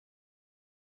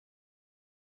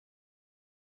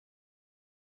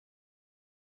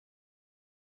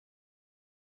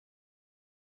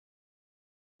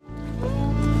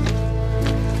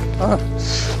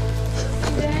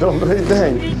Добрий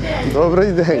день.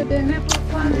 Добрий день.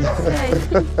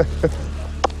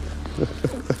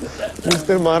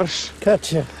 Містер Марш.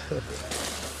 Катя.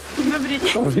 Добрий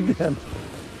день. Добрий день.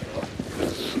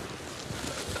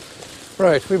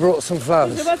 Right, we brought some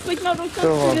flowers. Я вас хоть на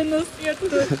руках переносить.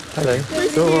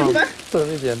 Hello.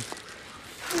 Добрий день.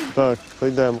 Так, то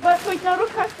йдемо. Вас хоть на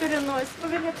руках переносить,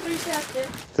 повинні приїжджати.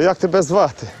 То як тебе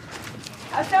звати?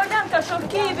 А це Олянка, що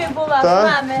в Києві була Так?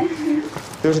 з нами.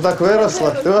 Ти вже так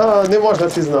виросла? Не можна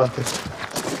пізнати.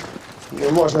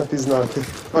 Не можна пізнати. В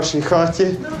вашій хаті.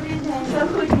 Добрий день,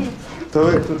 заходіть. То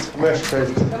ви тут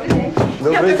мешкаєте.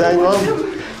 Добрий день вам.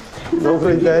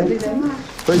 Добрий день.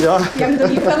 То я. Як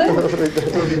доїхали? Добрий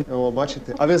день. О,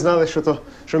 бачите. А ви знали,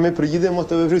 що ми приїдемо,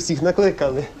 то ви вже всіх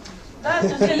накликали. Так,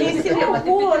 тут же лісі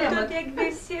тут якби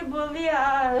всі були,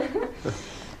 а...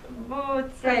 Бо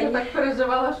це... Я так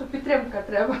переживала, що підтримка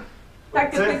треба.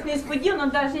 Так якось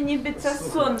несподівано, навіть ніби це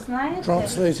сон, знаєте?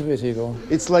 Translate a bit, Igor.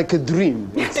 It's like a dream.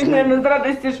 Так, мабуть, з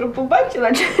радості, що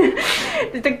побачила.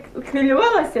 Ти так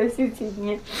хвилювалася всі ці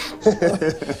дні.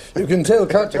 You can tell,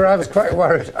 Katya, I was quite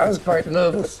worried. I was quite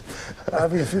nervous.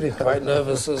 I've been feeling quite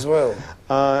nervous as well.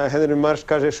 А Генрі Марш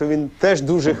каже, що він теж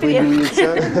дуже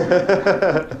хвилюється.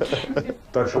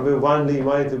 Так що ви в Англії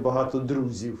маєте багато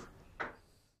друзів.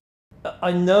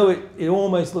 I know it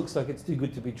almost looks like it's too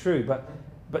good to be true,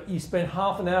 but you spend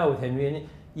half an hour with Henry and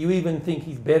you even think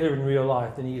he's better in real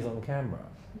life than he is on camera.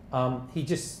 He's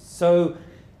just so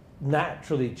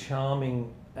naturally charming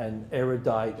and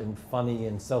erudite and funny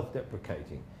and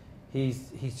self-deprecating. He's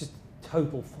just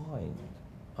total find.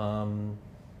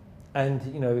 And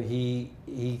you know,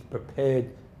 he's prepared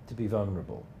to be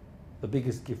vulnerable. The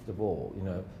biggest gift of all, you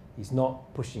know, he's not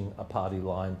pushing a party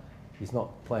line, he's not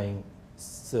playing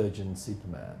Surgeon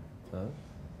Superman. No?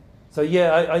 So yeah,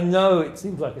 I know it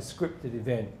seems like a scripted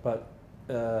event, but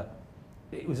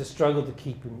it was a struggle to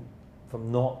keep him from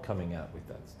not coming out with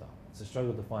that stuff. It's a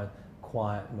struggle to find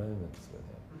quiet moments with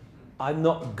him. I'm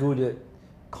not good at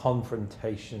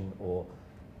confrontation or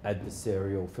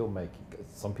adversarial filmmaking.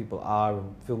 Some people are,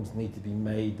 and films need to be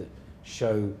made that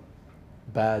show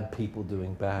bad people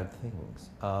doing bad things.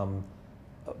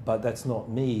 But that's not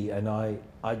me, and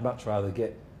I'd much rather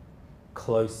get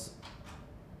close,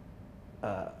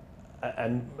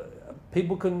 and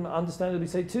people can understandably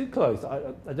say too close.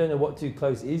 I don't know what too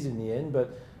close is in the end,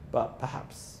 but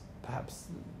perhaps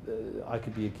I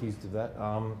could be accused of that.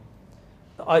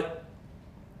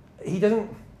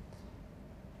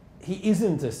 He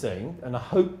isn't a saint, and I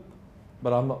hope,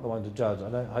 but I'm not the one to judge.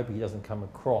 I hope he doesn't come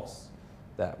across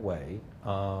that way.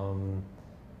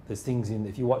 There's things in,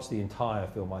 if you watch the entire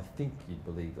film, I think you'd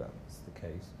believe that's the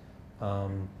case.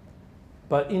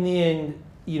 But in the end,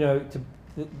 you know,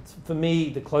 for me,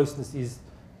 the closeness is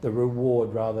the reward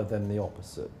rather than the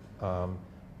opposite.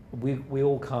 We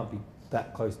all can't be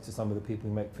that close to some of the people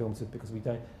we make films with because we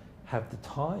don't have the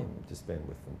time to spend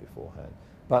with them beforehand.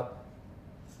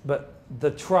 But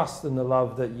the trust and the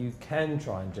love that you can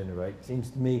try and generate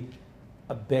seems to me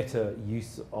a better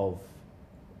use of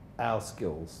our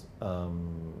skills.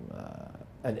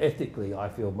 And ethically, I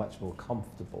feel much more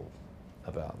comfortable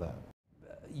about that.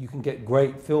 You can get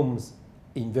great films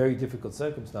in very difficult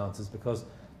circumstances because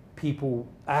people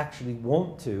actually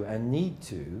want to and need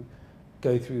to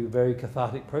go through a very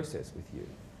cathartic process with you.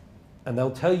 And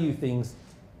they'll tell you things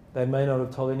they may not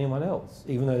have told anyone else,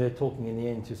 even though they're talking in the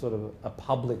end to sort of a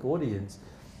public audience.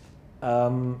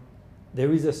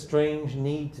 There is a strange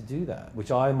need to do that,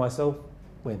 which I myself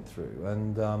went through.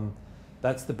 And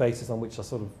that's the basis on which I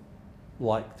sort of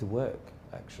like to work,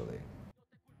 actually.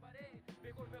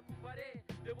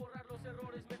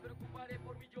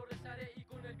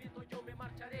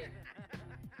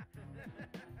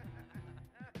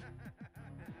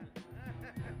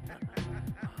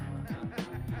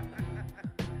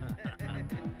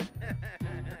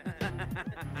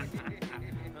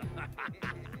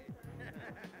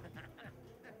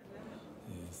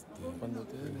 Cuando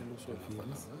te den el uso de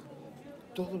fieles,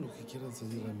 todo lo que quieras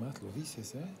decir además lo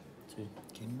dices, ¿eh? Sí.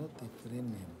 Que no te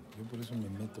frenen. Yo por eso me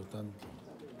meto tanto.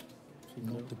 Sí,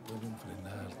 no te pueden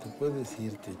frenar. Tú puedes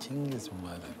irte, chingue su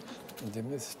madre.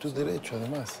 ¿Entiendes? Es tu derecho,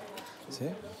 además. ¿Sí?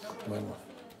 Bueno.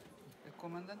 El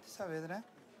comandante Saavedra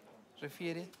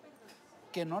refiere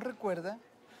que no recuerda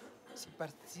si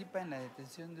participa en la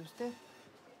detención de usted.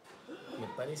 Me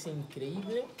parece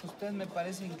increíble. Usted me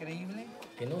parece increíble.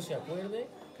 Que no se acuerde.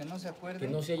 Que no se acuerde. Que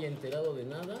no se haya enterado de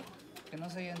nada. Que no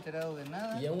se haya enterado de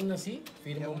nada. Y aún así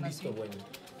firma un visto bueno.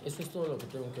 Eso es todo lo que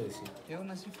tengo que decir. Y aún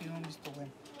así firma un visto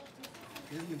bueno.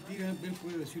 Es mentira, él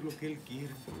puede decir lo que él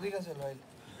quiera. Dígaselo a él.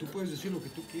 Tú puedes decir lo que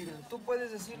tú quieras. Tú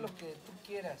puedes decir lo que tú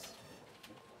quieras.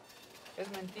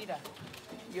 Es mentira.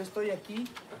 Yo estoy aquí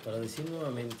para decir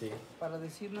nuevamente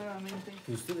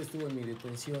que usted estuvo en mi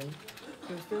detención,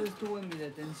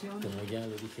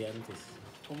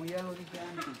 como ya lo dije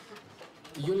antes.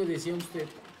 Y yo le decía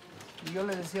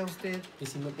a usted que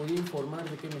si me podía informar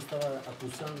de qué me estaba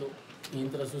acusando,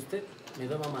 mientras usted me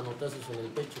daba manotazos en el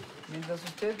pecho.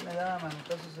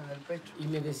 Y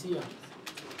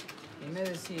me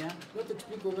decía, no te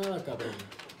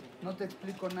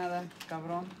explico nada,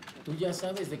 cabrón. Tú ya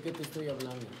sabes de qué te estoy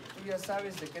hablando.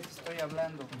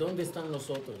 ¿Dónde están los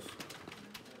otros?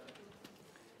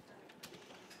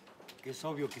 Que es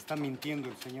obvio que está mintiendo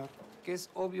el señor.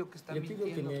 Le pido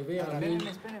que me vea a mí.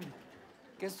 Espéreme.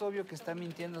 Que es obvio que está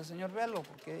mintiendo el señor. Véalo,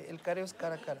 porque el careo es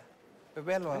cara a cara. Pero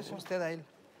véalo, usted a él.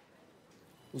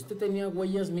 ¿Usted tenía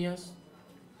huellas mías?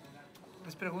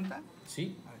 ¿Les pregunta?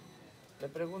 Sí. Le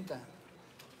pregunta.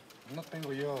 No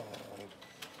tengo yo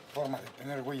forma de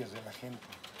tener huellas de la gente.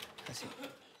 Así.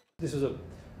 This was a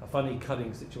funny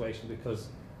cutting situation because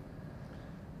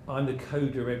I'm the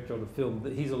co-director of the film.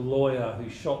 He's a lawyer who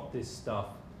shot this stuff,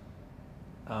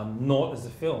 not as a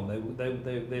film.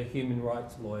 They're human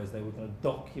rights lawyers. They were going to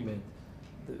document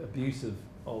the abuse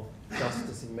of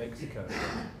justice in Mexico.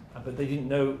 But they didn't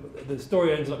know, the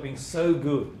story ended up being so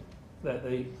good that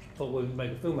they thought, well, we'd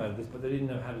make a film out of this, but they didn't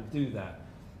know how to do that.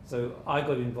 So I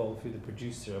got involved through the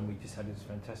producer, and we just had this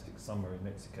fantastic summer in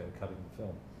Mexico cutting the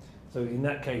film. So in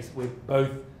that case, we're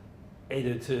both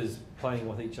editors playing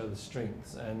with each other's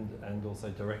strengths and also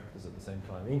directors at the same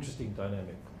time. Interesting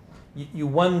dynamic. You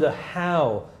wonder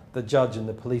how the judge and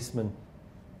the policeman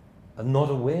are not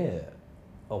aware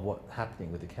of what's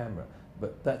happening with the camera,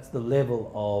 but that's the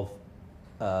level of,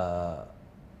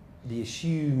 the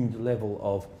assumed level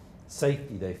of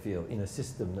safety they feel in a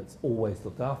system that's always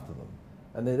looked after them.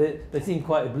 And they seem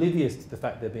quite oblivious to the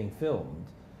fact they're being filmed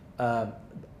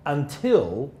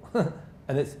until,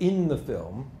 and it's in the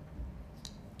film,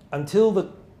 until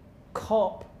the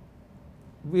cop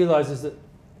realizes that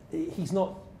he's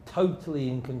not totally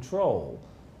in control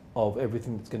of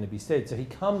everything that's going to be said. So he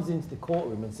comes into the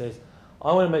courtroom and says,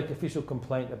 I want to make official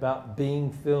complaint about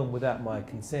being filmed without my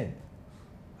consent.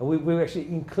 And we actually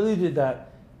included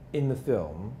that in the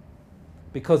film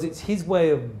because it's his way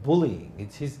of bullying.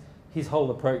 It's his whole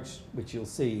approach, which you'll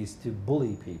see, is to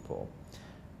bully people.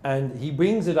 And he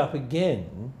brings it up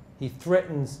again. He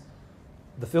threatens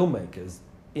the filmmakers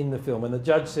in the film. And the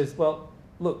judge says, well,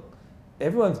 look,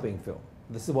 everyone's being filmed.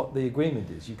 This is what the agreement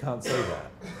is. You can't say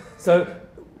that. So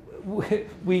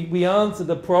we answer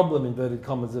the problem, inverted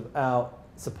commas, of our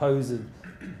supposed,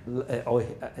 or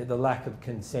the lack of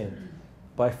consent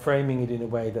by framing it in a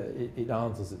way that it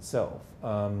answers itself.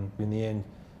 In the end,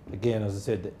 again, as I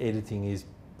said, the editing is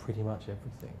pretty much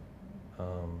everything.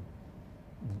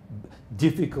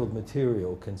 Difficult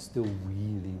material can still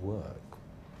really work.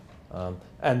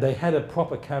 And they had a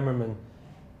proper cameraman,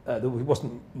 it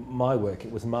wasn't my work,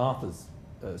 it was Martha's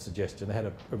suggestion. They had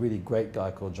a really great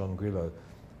guy called John Grillo,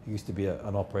 who used to be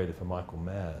an operator for Michael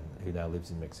Mann, who now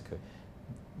lives in Mexico.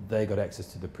 They got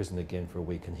access to the prison again for a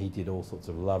week, and he did all sorts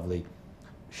of lovely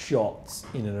shots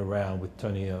in and around with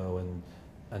Tonio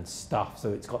and stuff.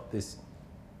 So it's got this,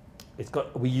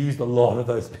 we used a lot of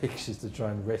those pictures to try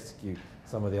and rescue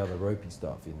some of the other ropey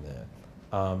stuff in there.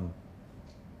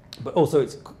 But also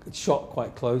it's shot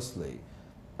quite closely,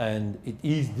 and it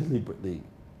is deliberately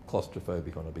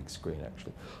claustrophobic on a big screen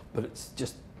actually. But it's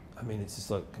just, I mean, it's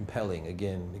just like compelling.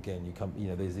 Again, you come, you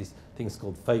know, there's these things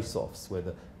called face-offs where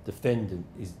the defendant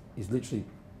is literally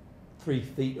 3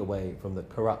 feet away from the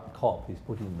corrupt cop who's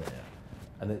put in there.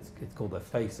 And it's called a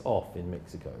face-off in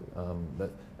Mexico.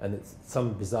 And it's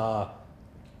some bizarre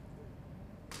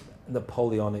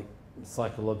Napoleonic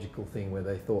psychological thing where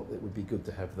they thought it would be good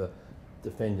to have the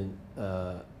defendant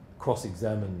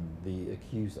cross-examine the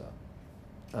accuser.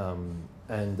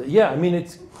 And yeah, I mean,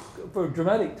 it's, for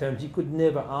dramatic terms, you could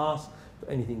never ask for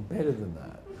anything better than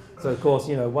that. So of course,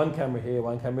 you know, one camera here,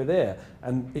 one camera there,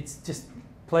 and it's just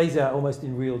plays out almost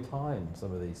in real time,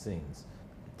 some of these things.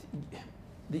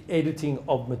 The editing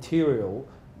of material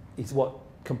is what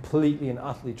completely and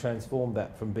utterly transformed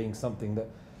that from being something that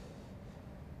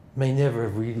may never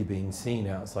have really been seen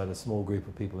outside a small group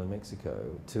of people in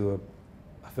Mexico to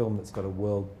a film that's got a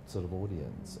world sort of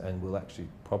audience and will actually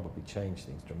probably change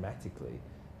things dramatically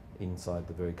inside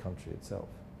the very country itself.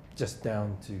 Just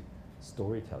down to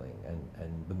storytelling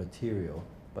and the material,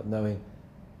 but knowing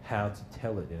how to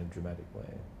tell it in a dramatic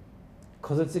way.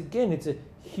 Because it's, again, it's a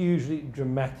hugely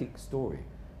dramatic story.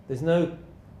 There's no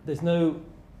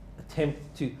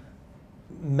attempt to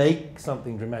make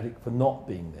something dramatic for not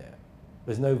being there.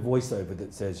 There's no voiceover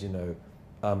that says, you know,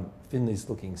 Finley's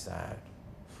looking sad,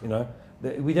 you know.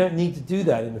 We don't need to do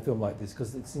that in a film like this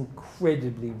because it's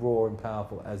incredibly raw and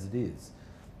powerful as it is.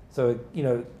 So, you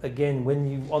know, again, when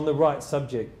you on the right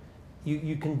subject,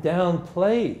 you can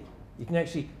downplay, you can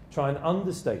actually try and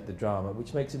understate the drama,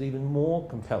 which makes it even more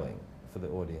compelling for the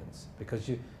audience because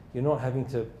you're not having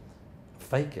to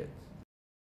fake it.